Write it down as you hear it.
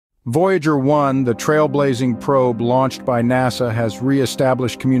Voyager-1, the trailblazing probe launched by NASA, has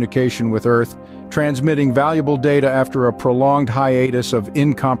re-established communication with Earth, transmitting valuable data after a prolonged hiatus of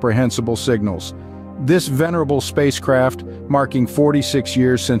incomprehensible signals. This venerable spacecraft, marking 46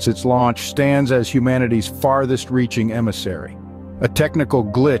 years since its launch, stands as humanity's farthest-reaching emissary. A technical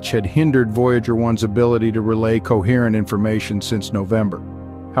glitch had hindered Voyager-1's ability to relay coherent information since November.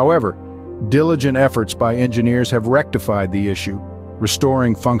 However, diligent efforts by engineers have rectified the issue,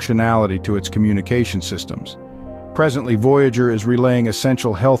 restoring functionality to its communication systems. Presently, Voyager is relaying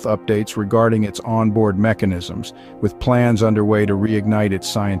essential health updates regarding its onboard mechanisms, with plans underway to reignite its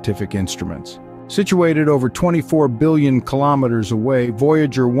scientific instruments. Situated over 24 billion kilometers away,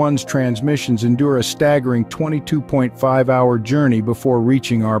 Voyager-1's transmissions endure a staggering 22.5-hour journey before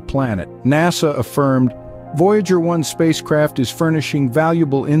reaching our planet. NASA affirmed Voyager-1 spacecraft is furnishing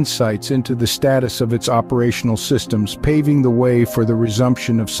valuable insights into the status of its operational systems, paving the way for the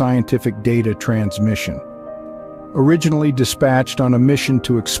resumption of scientific data transmission. Originally dispatched on a mission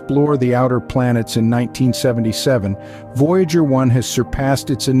to explore the outer planets in 1977, Voyager-1 has surpassed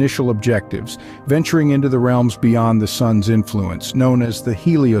its initial objectives, venturing into the realms beyond the Sun's influence, known as the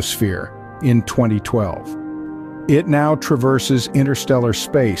heliosphere, in 2012. It now traverses interstellar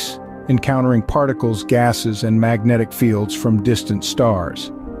space, encountering particles, gases, and magnetic fields from distant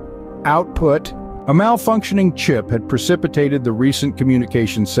stars. Output: a malfunctioning chip had precipitated the recent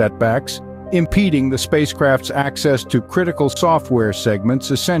communication setbacks, impeding the spacecraft's access to critical software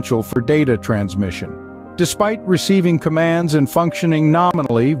segments essential for data transmission. Despite receiving commands and functioning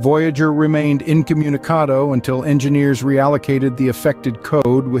nominally, Voyager remained incommunicado until engineers reallocated the affected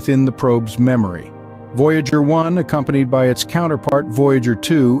code within the probe's memory. Voyager-1, accompanied by its counterpart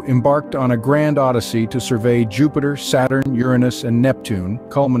Voyager-2, embarked on a grand odyssey to survey Jupiter, Saturn, Uranus, and Neptune,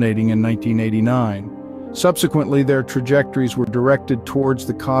 culminating in 1989. Subsequently, their trajectories were directed towards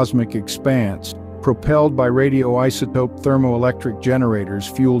the cosmic expanse, propelled by radioisotope thermoelectric generators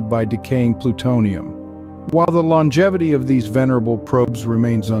fueled by decaying plutonium. While the longevity of these venerable probes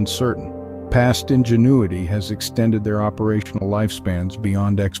remains uncertain, past ingenuity has extended their operational lifespans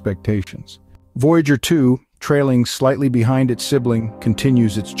beyond expectations. Voyager-2, trailing slightly behind its sibling,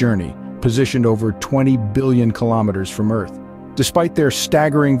 continues its journey, positioned over 20 billion kilometers from Earth. Despite their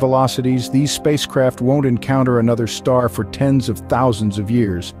staggering velocities, these spacecraft won't encounter another star for tens of thousands of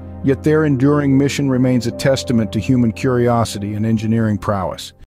years, yet their enduring mission remains a testament to human curiosity and engineering prowess.